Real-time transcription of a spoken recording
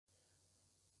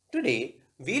Today,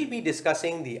 we'll be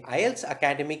discussing the IELTS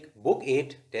Academic Book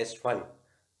 8 Test 1,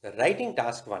 the Writing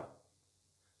Task 1.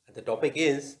 The topic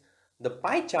is, the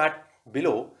pie chart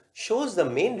below shows the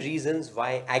main reasons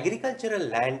why agricultural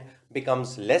land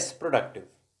becomes less productive.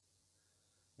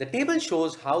 The table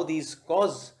shows how these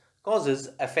causes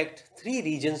affect three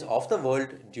regions of the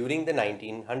world during the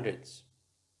 1900s.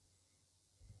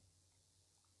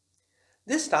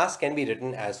 This task can be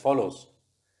written as follows.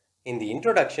 In the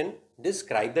introduction,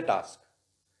 describe the task.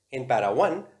 In para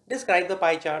 1, describe the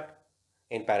pie chart.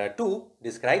 In para 2,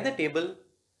 describe the table.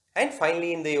 And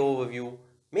finally, in the overview,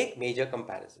 make major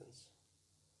comparisons.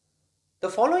 The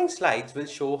following slides will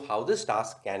show how this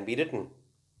task can be written.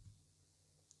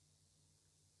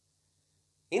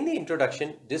 In the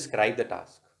introduction, describe the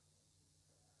task.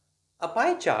 A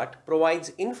pie chart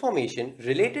provides information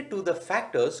related to the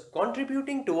factors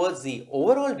contributing towards the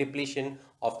overall depletion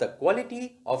of the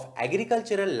quality of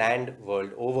agricultural land world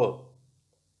over.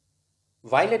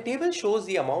 While a table shows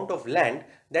the amount of land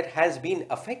that has been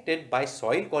affected by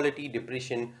soil quality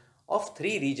depletion of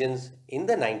three regions in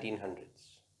the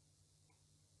 1900s.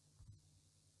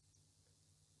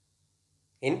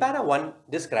 In para 1,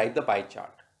 describe the pie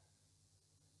chart.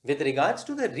 With regards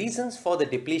to the reasons for the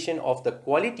depletion of the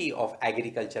quality of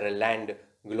agricultural land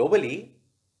globally,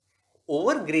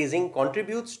 overgrazing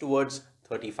contributes towards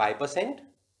 35%,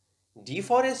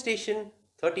 deforestation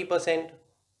 30%,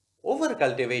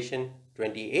 overcultivation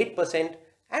 28%,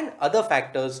 and other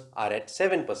factors are at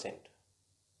 7%.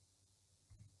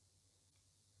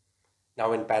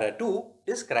 Now in para 2,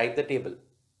 describe the table.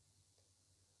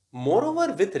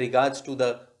 Moreover, with regards to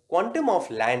the quantum of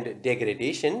land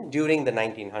degradation during the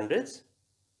 1900s,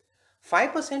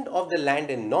 5% of the land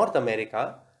in North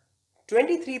America,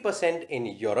 23% in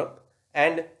Europe,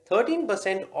 and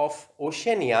 13% of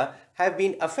Oceania have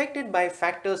been affected by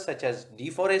factors such as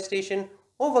deforestation,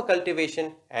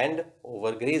 overcultivation, and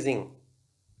overgrazing.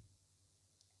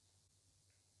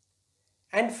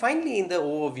 And finally, in the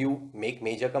overview, make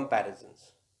major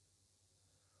comparisons.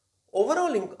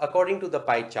 Overall, according to the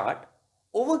pie chart,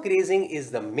 overgrazing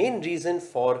is the main reason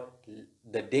for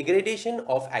the degradation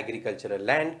of agricultural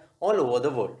land all over the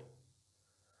world.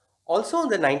 Also in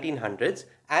the 1900s,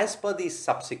 as per the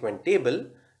subsequent table,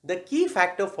 the key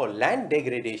factor for land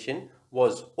degradation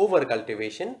was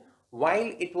overcultivation,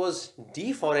 while it was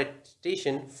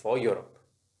deforestation for Europe.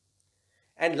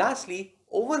 And lastly,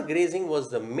 overgrazing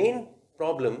was the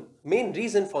main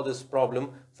reason for this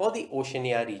problem for the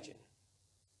Oceania region.